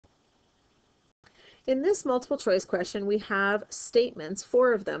In this multiple choice question, we have statements,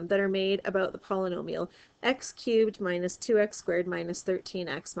 4 of them, that are made about the polynomial x cubed minus 2x squared minus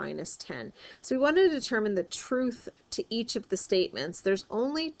 13x minus 10. So we want to determine the truth to each of the statements. There's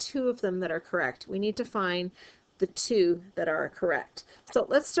only 2 of them that are correct. We need to find the 2 that are correct. So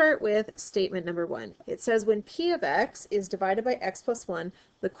let's start with statement number 1. It says when p of x is divided by x plus 1,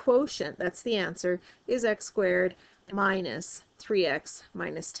 the quotient, that's the answer, is x squared minus 3x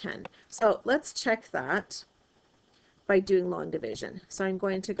minus 10. So let's check that by doing long division. So I'm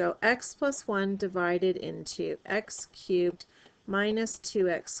going to go x plus 1 divided into x cubed minus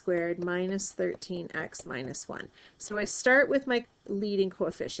 2x squared minus 13x minus 1. So I start with my leading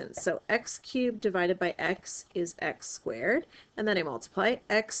coefficients. So x cubed divided by x is x squared, and then I multiply.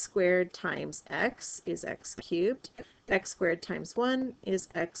 X squared times x is x cubed. X squared times 1 is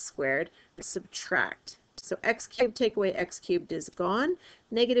x squared. Subtract. So x cubed take away x cubed is gone.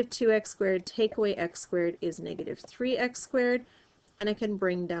 Negative 2x squared take away x squared is negative 3x squared. And I can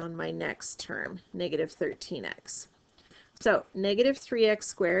bring down my next term, negative 13x. So negative 3x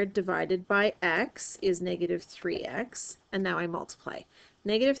squared divided by x is negative 3x. And now I multiply.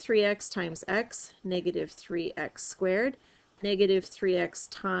 Negative 3x times x, negative 3x squared. Negative 3x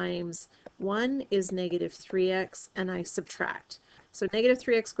times 1 is negative 3x. And I subtract. So negative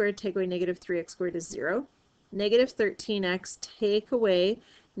 3x squared take away negative 3x squared is 0. Negative 13x take away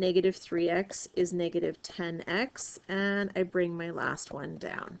negative 3x is negative 10x, and I bring my last one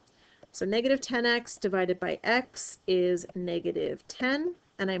down. So negative 10x divided by x is negative 10,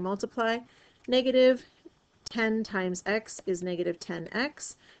 and I multiply. Negative 10 times x is negative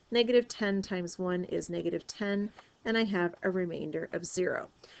 10x. Negative 10 times 1 is negative 10, and I have a remainder of 0.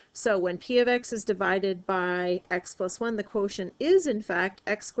 So when p of x is divided by x plus 1, the quotient is in fact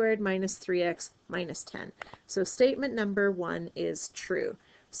x squared minus 3x minus 10. So statement number 1 is true.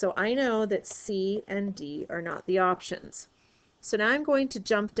 So I know that C and D are not the options. So now I'm going to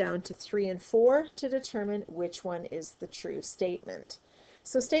jump down to 3 and 4 to determine which one is the true statement.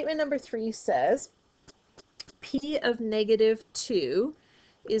 So statement number 3 says p of negative 2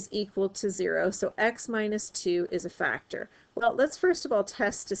 is equal to 0, so x minus 2 is a factor. Well, let's first of all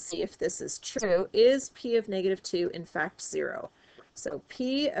test to see if this is true. Is p of negative 2 in fact 0? So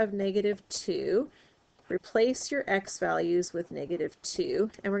p of negative 2, replace your x values with negative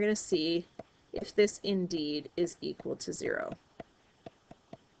 2, and we're going to see if this indeed is equal to 0.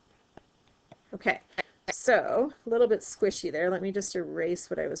 Okay, so a little bit squishy there. Let me just erase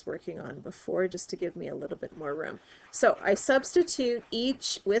what I was working on before just to give me a little bit more room. So I substitute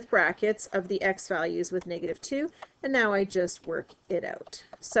each with brackets of the x values with negative 2, and now I just work it out.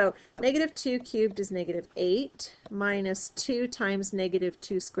 So negative 2 cubed is negative 8, minus 2 times negative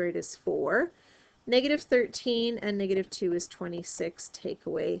 2 squared is 4. Negative 13 and negative 2 is 26, take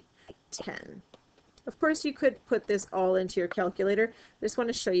away 10. Of course, you could put this all into your calculator. I just want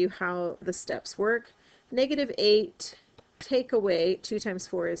to show you how the steps work. Negative 8, take away 2 times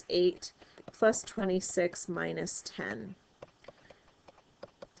 4 is 8, plus 26 minus 10.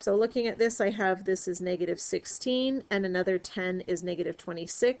 So looking at this, I have this is negative 16, and another 10 is negative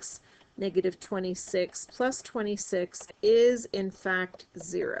 26. Negative 26 plus 26 is in fact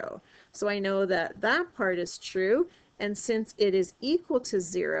 0. So I know that that part is true, and since it is equal to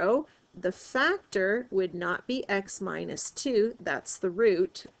 0, the factor would not be x minus 2, that's the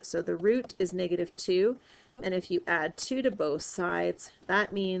root, so the root is negative 2, and if you add 2 to both sides,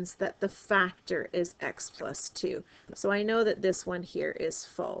 that means that the factor is x plus 2. So I know that this one here is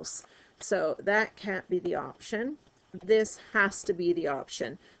false. So that can't be the option. This has to be the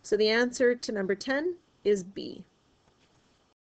option. So the answer to number 10 is B.